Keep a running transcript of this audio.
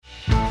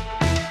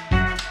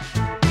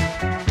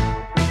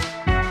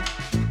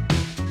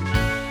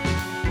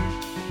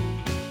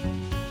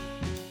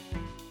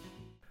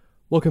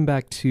Welcome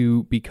back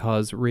to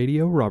Because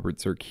Radio. Robert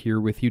Zirk here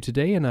with you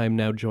today, and I'm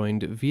now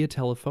joined via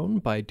telephone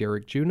by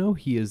Derek Juno.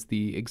 He is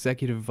the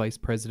Executive Vice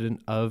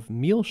President of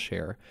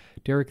MealShare.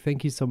 Derek,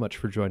 thank you so much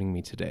for joining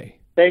me today.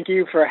 Thank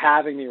you for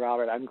having me,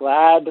 Robert. I'm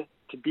glad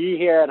to be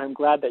here, and I'm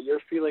glad that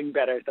you're feeling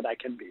better that I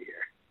can be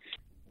here.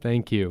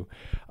 Thank you.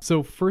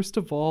 So first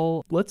of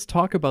all, let's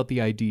talk about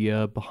the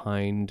idea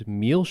behind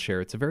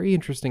MealShare. It's a very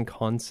interesting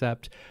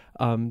concept.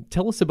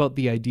 Tell us about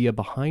the idea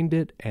behind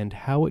it and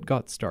how it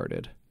got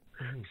started.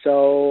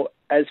 So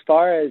as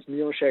far as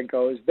MealShare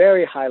goes,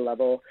 very high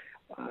level,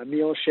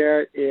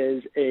 MealShare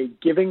is a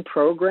giving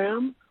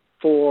program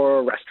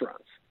for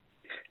restaurants.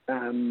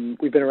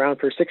 We've been around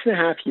for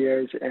 6.5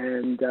 years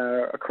and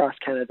across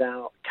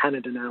Canada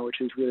now, which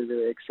is really,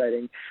 really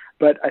exciting.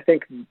 But I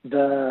think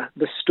the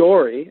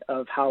story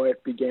of how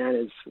it began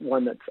is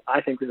one that's, I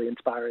think, really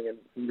inspiring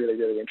and really,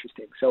 really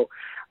interesting. So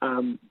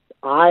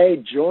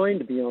I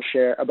joined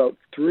MealShare about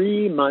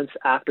 3 months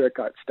after it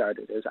got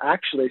started. It was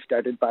actually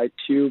started by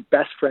two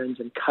best friends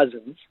and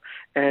cousins,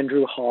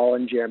 Andrew Hall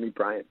and Jeremy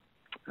Bryant,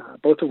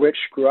 both of which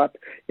grew up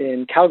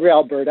in Calgary,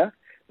 Alberta.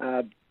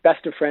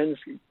 Best of friends,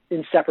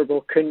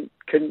 inseparable,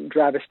 couldn't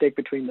drive a stake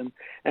between them,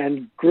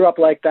 and grew up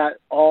like that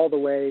all the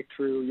way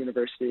through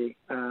university.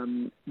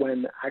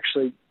 When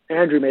actually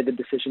Andrew made the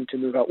decision to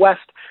move out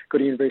west, go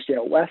to university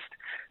out west,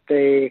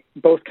 they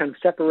both kind of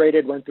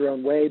separated, went their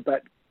own way,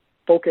 but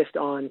focused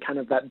on kind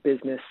of that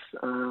business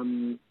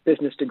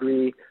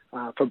degree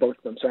for both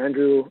of them. So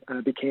Andrew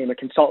became a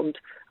consultant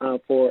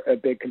for a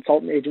big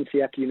consultant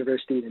agency at the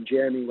university, and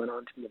Jeremy went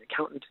on to be an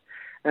accountant.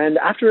 And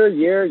after a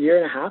year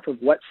and a half of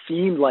what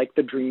seemed like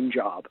the dream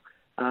job,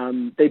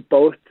 they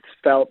both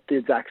felt the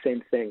exact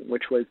same thing,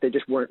 which was they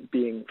just weren't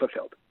being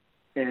fulfilled.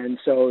 And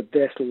so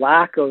this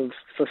lack of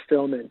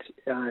fulfillment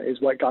is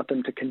what got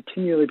them to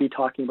continually be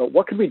talking about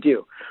what could we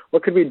do?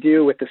 What could we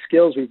do with the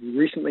skills we've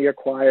recently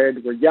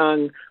acquired? We're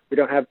young. We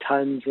don't have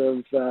tons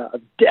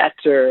of debt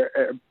or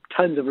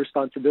tons of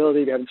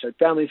responsibility. We haven't started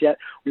families yet.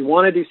 We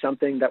want to do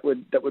something that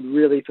would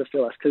really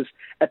fulfill us, because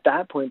at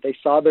that point they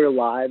saw their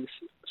lives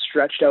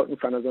stretched out in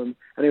front of them,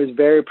 and it was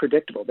very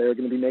predictable. They were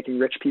going to be making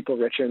rich people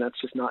richer, and that's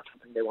just not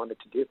something they wanted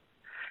to do.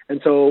 And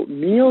so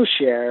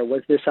MealShare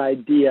was this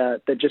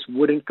idea that just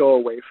wouldn't go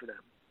away for them.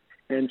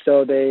 And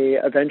so they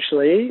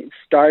eventually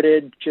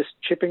started just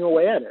chipping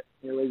away at it.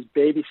 It was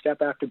baby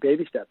step after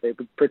baby step. They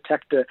would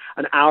protect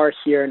an hour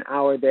here, an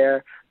hour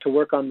there to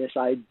work on this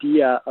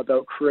idea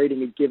about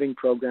creating a giving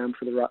program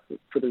for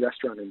the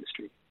restaurant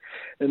industry.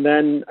 And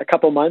then a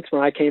couple months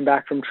when I came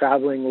back from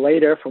traveling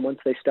later from once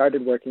they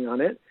started working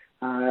on it,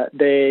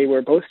 they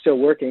were both still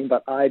working,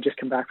 but I just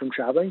come back from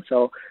traveling.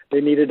 So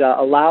they needed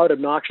a loud,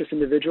 obnoxious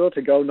individual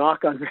to go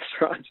knock on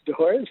restaurants'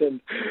 doors and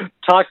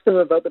talk to them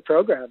about the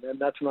program. And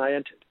that's when I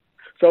entered.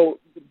 So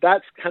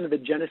that's kind of the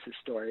genesis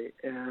story.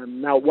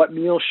 Now, what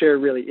MealShare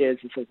really is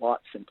a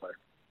lot simpler.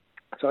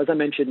 So as I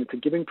mentioned, it's a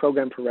giving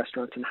program for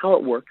restaurants. And how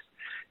it works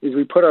is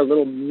we put our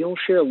little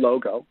MealShare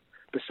logo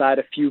beside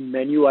a few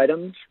menu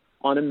items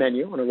on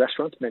a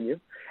restaurant's menu.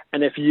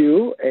 And if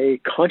you,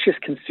 a conscious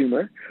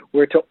consumer,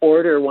 were to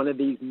order one of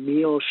these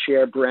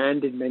MealShare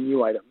branded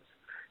menu items,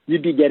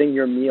 you'd be getting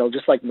your meal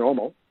just like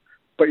normal,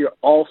 but you're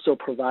also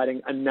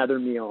providing another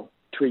meal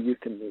to a youth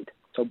in need.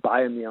 So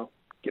buy a meal,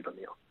 give a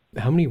meal.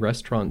 How many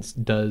restaurants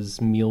does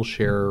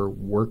MealShare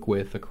work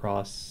with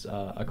across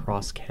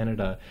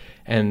Canada,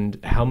 and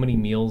how many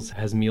meals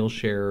has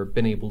MealShare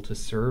been able to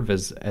serve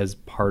as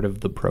part of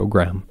the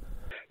program?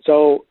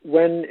 So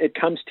when it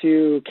comes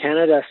to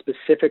Canada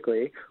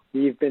specifically,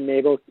 we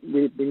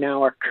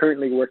now are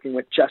currently working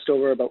with just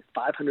over about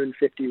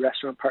 550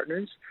 restaurant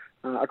partners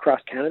across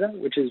Canada,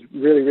 which is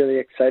really, really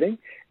exciting.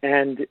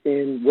 And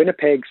in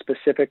Winnipeg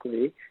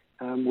specifically,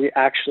 we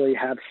actually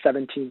have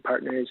 17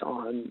 partners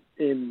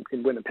in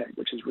Winnipeg,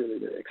 which is really,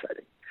 really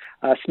exciting.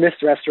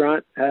 Smith's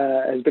Restaurant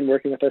has been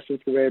working with us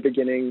since the very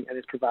beginning and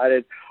has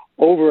provided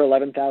over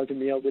 11,000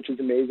 meals, which is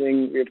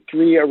amazing. We have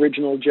 3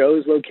 Original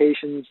Joe's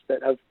locations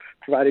that have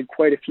provided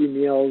quite a few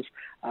meals.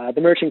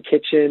 The Merchant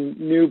Kitchen,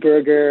 New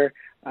Burger,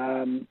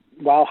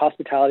 Wow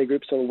Hospitality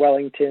Group, so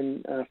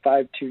Wellington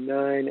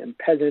 529 and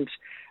Peasant,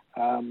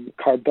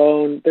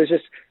 Carbone. There's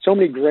just so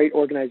many great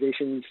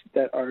organizations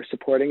that are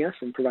supporting us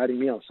and providing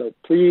meals. So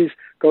please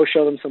go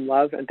show them some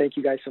love, and thank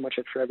you guys so much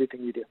for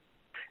everything you do.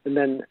 And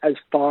then as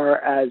far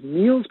as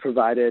meals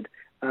provided,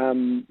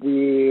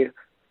 we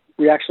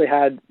actually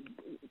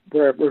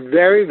we're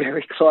very,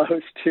 very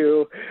close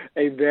to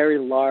a very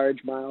large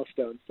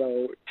milestone.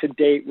 So to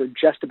date, we're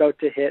just about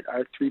to hit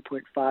our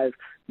 3.5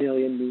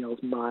 million meals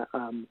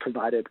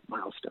provided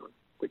milestone,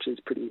 which is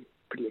pretty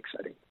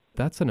exciting.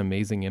 That's an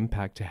amazing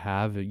impact to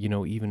have,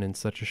 even in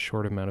such a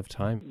short amount of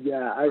time.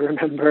 Yeah, I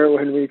remember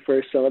when we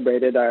first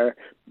celebrated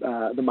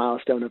the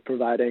milestone of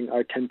providing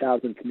our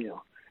 10,000th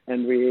meal.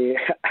 And we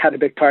had a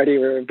big party.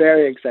 We were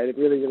very excited,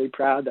 really, really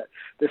proud that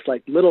this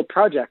little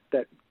project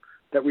that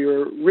we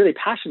were really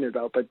passionate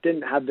about, but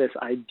didn't have this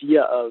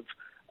idea of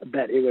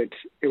that it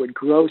would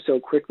grow so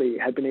quickly,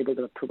 had been able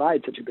to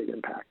provide such a big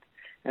impact.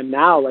 And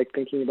now, like,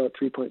 thinking about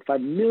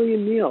 3.5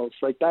 million meals,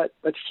 like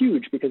that's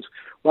huge, because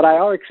what I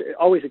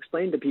always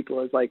explain to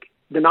people is, like,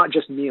 they're not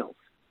just meals.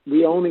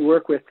 We only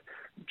work with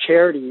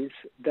charities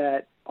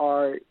that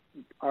are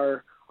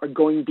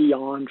going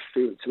beyond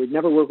food. So we'd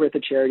never work with a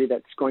charity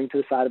that's going to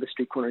the side of a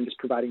street corner and just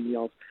providing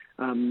meals.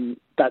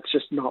 That's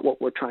just not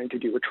what we're trying to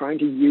do. We're trying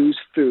to use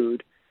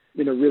food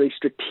in a really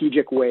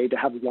strategic way to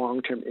have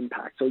long-term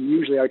impact. So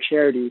usually our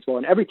charities, well,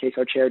 in every case,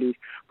 our charities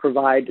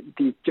provide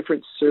these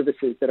different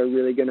services that are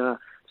really going to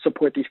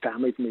support these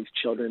families and these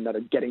children that are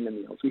getting the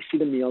meals. We see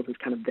the meals as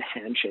kind of the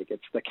handshake.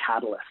 It's the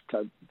catalyst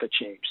to the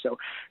change. So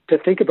to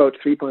think about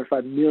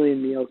 3.5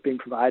 million meals being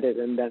provided,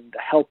 and then the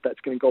help that's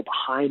going to go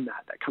behind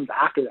that comes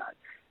after that,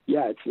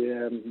 yeah,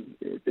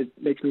 it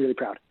makes me really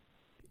proud.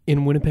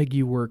 In Winnipeg,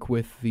 you work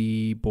with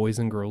the Boys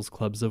and Girls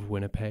Clubs of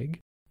Winnipeg.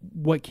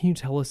 What can you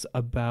tell us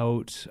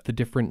about the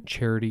different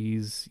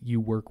charities you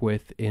work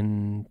with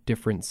in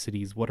different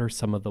cities? What are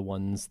some of the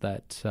ones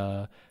that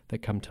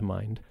come to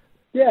mind?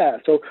 Yeah,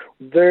 so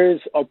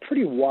there's a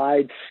pretty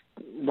wide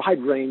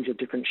range of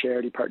different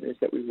charity partners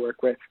that we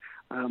work with.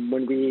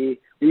 When we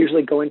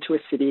usually go into a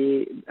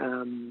city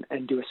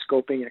and do a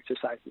scoping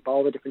exercise with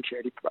all the different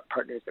charity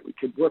partners that we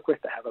could work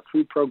with that have a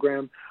food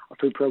program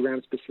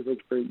specific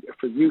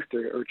for youth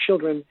or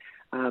children,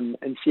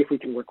 and see if we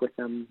can work with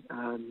them.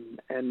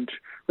 And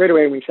right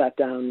away, when we sat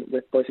down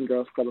with Boys and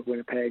Girls Club of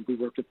Winnipeg, we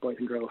worked with Boys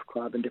and Girls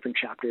Club in different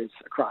chapters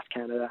across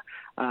Canada.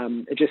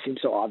 It just seemed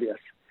so obvious.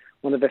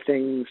 One of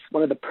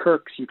the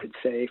perks, you could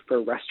say,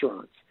 for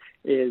restaurants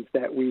is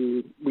that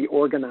we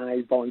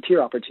organize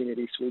volunteer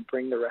opportunities. So we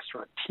bring the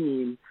restaurant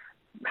team,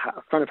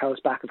 front of house,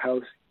 back of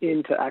house,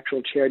 into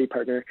actual charity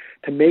partner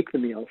to make the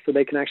meals so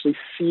they can actually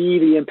see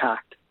the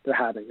impact they're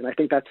having. And I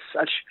think that's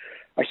such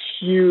a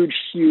huge,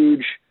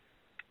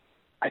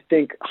 I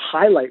think,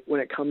 highlight when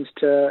it comes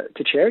to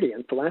charity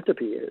and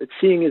philanthropy. It's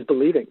seeing is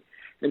believing.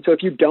 And so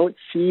if you don't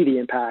see the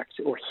impact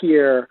or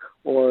hear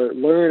or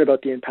learn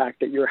about the impact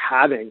that you're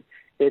having,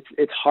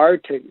 it's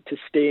hard to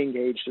stay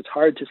engaged. It's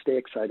hard to stay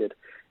excited.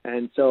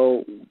 And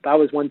so that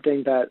was one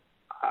thing that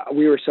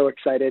we were so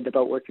excited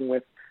about working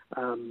with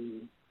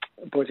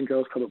Boys and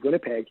Girls Club of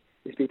Winnipeg,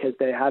 is because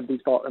they have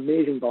these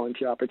amazing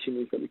volunteer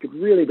opportunities that we could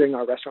really bring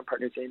our restaurant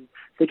partners in.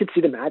 They could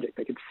see the magic.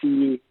 They could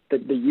see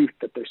the youth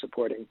that they're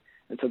supporting.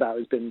 And so that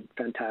has been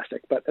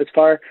fantastic. But as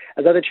far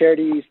as other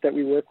charities that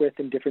we work with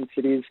in different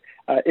cities,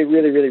 it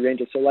really, really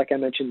ranges. So like I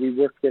mentioned, we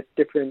work with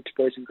different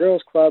Boys and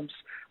Girls Clubs.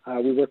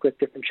 We work with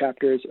different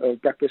chapters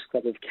of Breakfast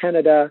Club of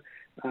Canada.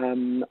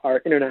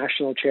 Our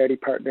international charity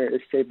partner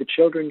is Save the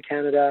Children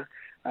Canada.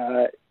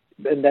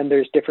 And then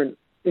there's different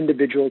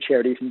individual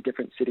charities in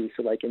different cities.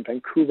 So like in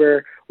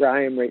Vancouver, where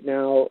I am right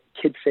now,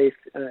 KidSafe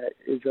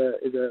is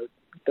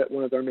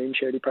one of our main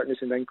charity partners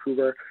in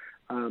Vancouver,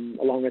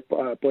 along with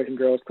Boys and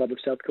Girls Club of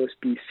South Coast,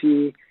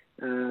 BC.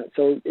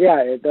 So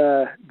yeah,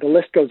 the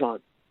list goes on.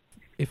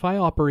 If I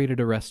operated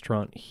a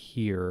restaurant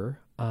here,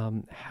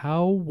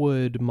 how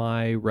would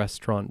my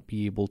restaurant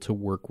be able to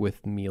work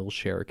with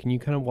MealShare? Can you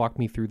kind of walk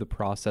me through the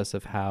process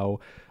of how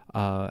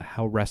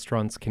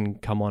restaurants can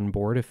come on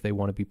board if they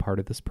want to be part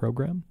of this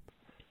program?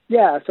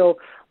 Yeah, so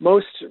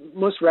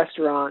most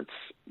restaurants,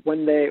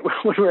 when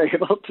we're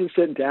able to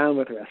sit down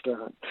with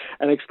restaurants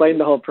and explain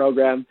the whole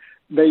program,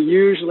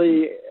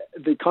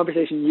 the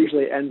conversation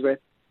usually ends with,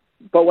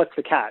 but what's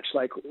the catch?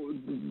 Like,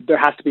 there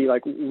has to be,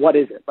 like, what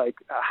is it? Like,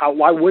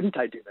 why wouldn't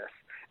I do this?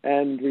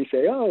 And we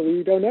say, oh,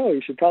 we don't know.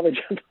 You should probably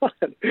jump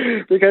on.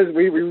 Because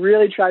we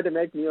really tried to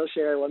make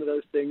MealShare one of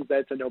those things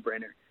that's a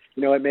no-brainer.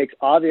 You know, it makes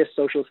obvious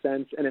social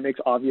sense and it makes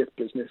obvious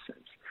business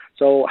sense.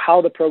 So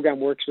how the program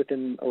works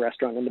within a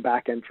restaurant, on the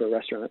back end for a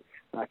restaurant,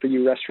 for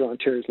you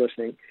restaurateurs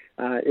listening,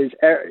 is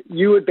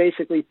you would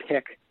basically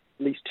pick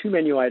at least 2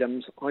 menu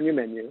items on your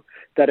menu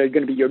that are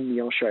going to be your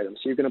MealShare items.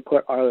 So you're going to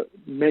put our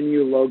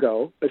menu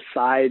logo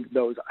beside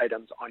those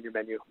items on your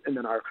menu, and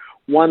then our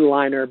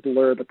one-liner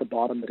blurb at the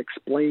bottom that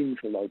explains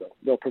the logo.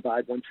 They'll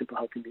provide one simple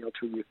healthy meal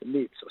to a youth in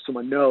need. So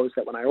someone knows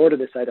that when I order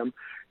this item,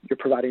 you're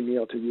providing a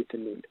meal to youth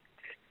in need.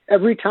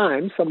 Every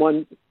time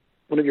one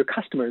of your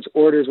customers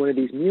orders one of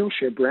these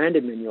MealShare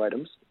branded menu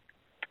items,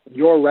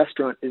 your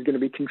restaurant is going to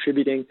be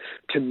contributing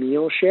to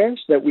MealShare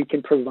so that we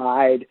can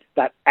provide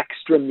that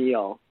extra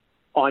meal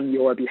on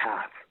your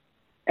behalf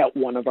at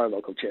one of our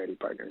local charity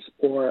partners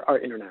or our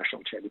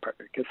international charity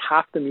partner, because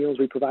half the meals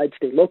we provide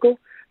stay local,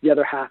 the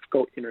other half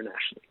go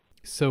internationally.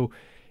 So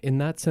in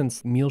that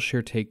sense,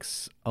 MealShare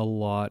takes a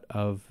lot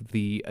of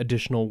the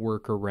additional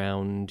work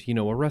around, you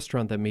know, a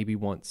restaurant that maybe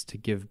wants to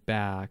give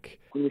back.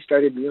 When we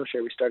started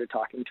MealShare, we started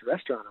talking to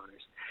restaurant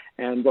owners.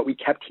 And what we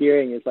kept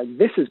hearing is like,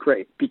 this is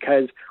great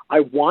because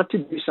I want to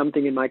do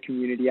something in my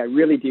community. I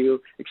really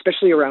do,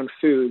 especially around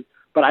food,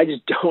 but I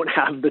just don't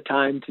have the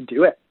time to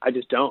do it. I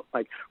just don't.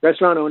 Like,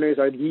 restaurant owners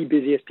are the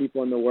busiest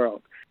people in the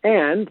world.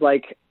 And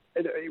like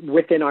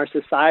within our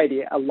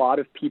society, a lot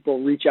of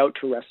people reach out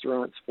to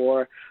restaurants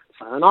for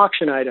silent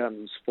auction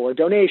items, for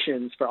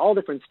donations, for all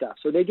different stuff.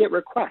 So they get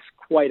requests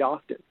quite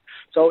often.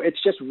 So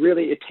it's just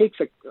really, it takes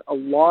a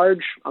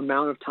large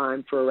amount of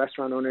time for a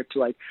restaurant owner to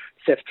like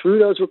sift through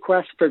those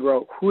requests, figure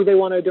out who they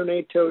want to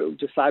donate to,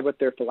 decide what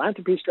their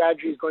philanthropy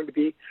strategy is going to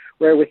be.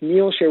 Where with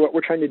MealShare, what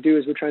we're trying to do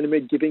is we're trying to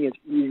make giving as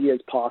easy as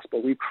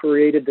possible. We've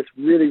created this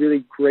really,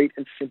 really great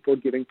and simple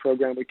giving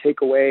program. We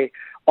take away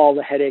all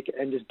the headache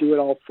and just do it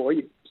all for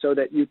you, so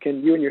that you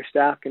and your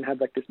staff can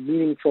have like this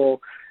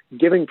meaningful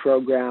giving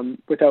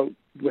program without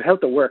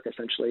the work,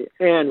 essentially.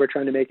 And we're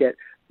trying to make it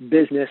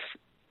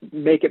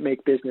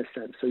make business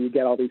sense, so you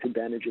get all these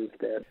advantages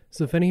there.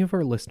 So if any of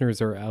our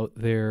listeners are out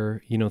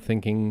there,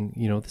 thinking,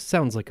 this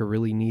sounds like a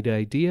really neat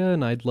idea,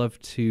 and I'd love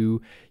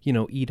to,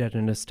 eat at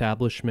an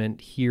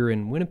establishment here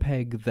in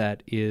Winnipeg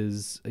that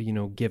is,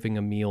 giving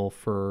a meal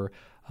for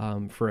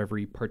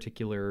every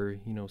particular,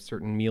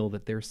 certain meal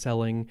that they're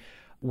selling,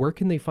 where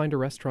can they find a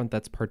restaurant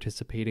that's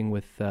participating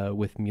with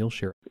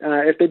MealShare?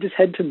 If they just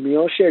head to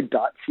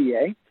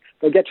mealshare.ca,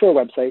 they'll get to our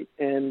website,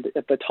 and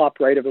at the top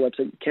right of the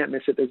website, you can't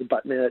miss it, there's a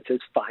button there that says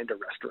Find a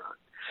Restaurant.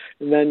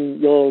 And then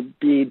you'll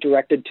be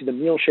directed to the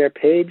MealShare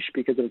page,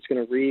 because it's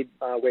going to read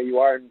where you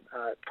are,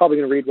 probably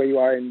going to read where you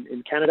are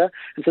in Canada.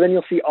 And so then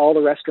you'll see all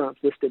the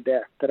restaurants listed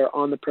there that are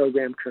on the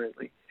program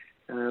currently.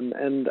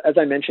 And as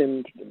I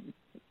mentioned,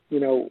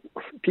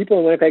 people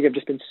in Winnipeg have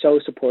just been so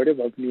supportive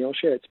of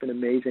MealShare. It's been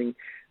amazing.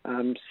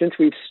 Since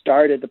we've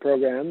started the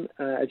program,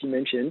 as you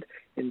mentioned,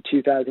 in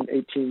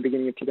 2018,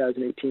 beginning of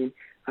 2018,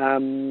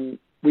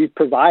 we've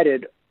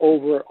provided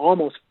over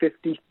almost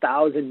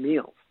 50,000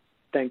 meals,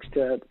 thanks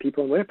to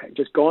people in Winnipeg,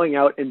 just going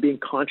out and being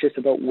conscious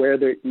about where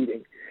they're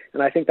eating.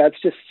 And I think that's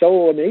just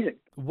so amazing.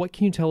 What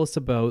can you tell us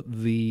about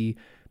the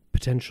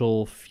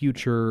potential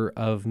future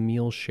of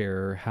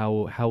MealShare,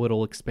 how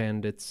it'll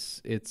expand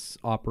its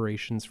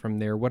operations from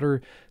there? What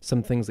are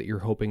some things that you're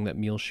hoping that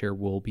MealShare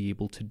will be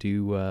able to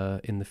do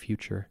in the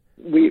future?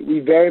 We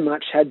very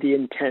much had the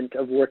intent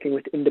of working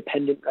with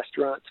independent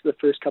restaurants for the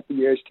first couple of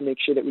years to make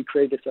sure that we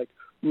created this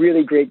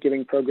really great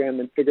giving program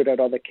and figured out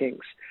all the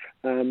kinks.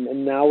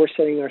 And now we're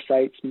setting our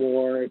sights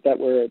more that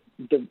we're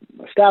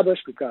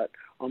established. We've got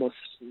almost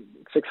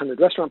 600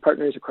 restaurant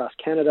partners across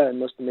Canada and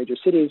most of the major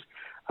cities.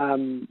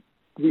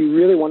 We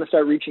really want to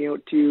start reaching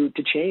out to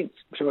chains,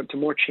 to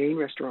more chain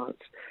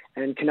restaurants,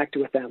 and connect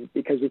with them,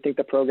 because we think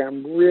the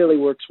program really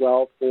works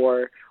well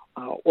for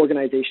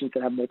organizations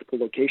that have multiple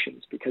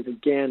locations. Because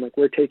again,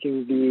 we're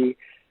taking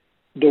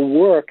the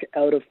work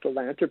out of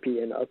philanthropy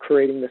and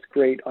creating this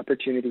great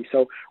opportunity.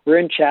 So we're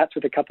in chats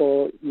with a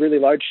couple really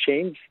large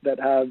chains that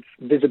have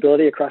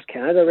visibility across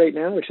Canada right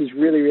now, which is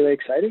really, really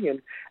exciting.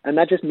 And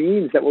that just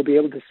means that we'll be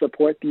able to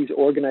support these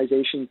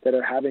organizations that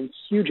are having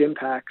huge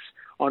impacts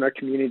on our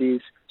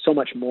communities so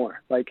much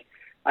more.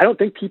 I don't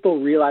think people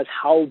realize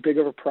how big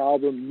of a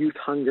problem youth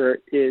hunger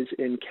is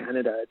in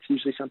Canada. It's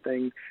usually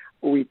something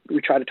we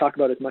try to talk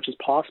about as much as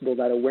possible,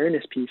 that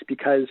awareness piece,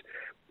 because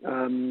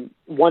 1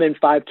 in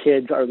 5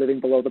 kids are living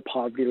below the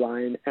poverty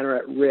line and are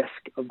at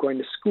risk of going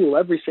to school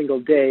every single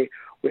day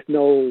with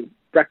no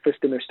breakfast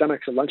in their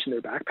stomachs or lunch in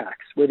their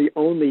backpacks. We're the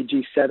only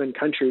G7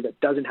 country that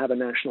doesn't have a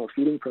national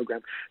feeding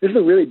program. This is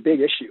a really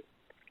big issue.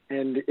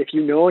 And if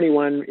you know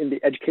anyone in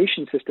the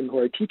education system who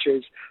are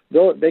teachers,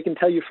 they can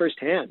tell you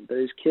firsthand.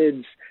 There's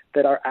kids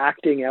that are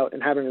acting out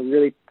and having a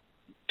really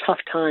tough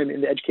time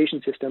in the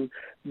education system,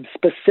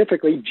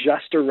 specifically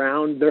just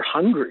around they're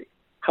hungry.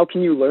 How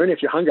can you learn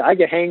if you're hungry? I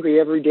get hangry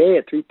every day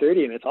at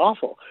 3:30, and it's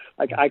awful.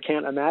 I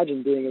can't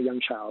imagine being a young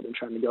child and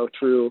trying to go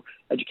through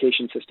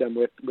education system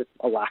with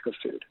a lack of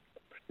food.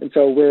 And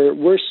so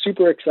we're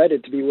super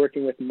excited to be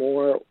working with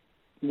more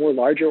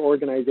larger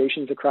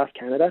organizations across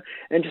Canada,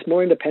 and just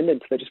more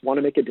independents that just want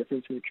to make a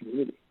difference in the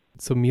community.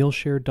 So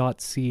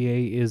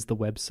mealshare.ca is the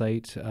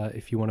website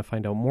if you want to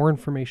find out more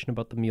information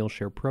about the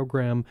MealShare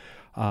program,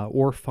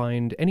 or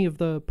find any of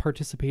the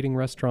participating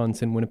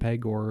restaurants in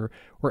Winnipeg or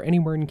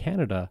anywhere in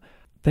Canada.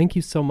 Thank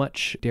you so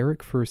much,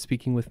 Derek, for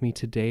speaking with me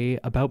today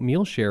about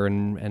MealShare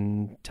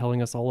and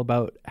telling us all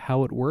about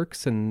how it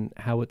works and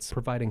how it's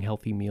providing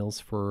healthy meals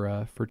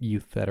for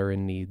youth that are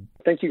in need.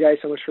 Thank you guys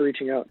so much for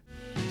reaching out.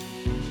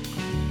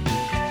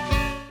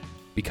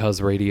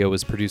 Because Radio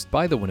is produced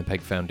by the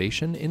Winnipeg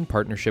Foundation in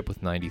partnership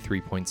with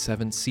 93.7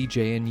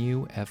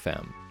 CJNU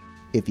FM.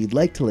 If you'd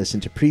like to listen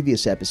to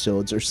previous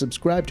episodes or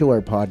subscribe to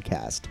our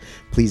podcast,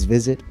 please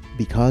visit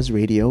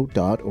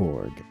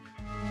becauseradio.org.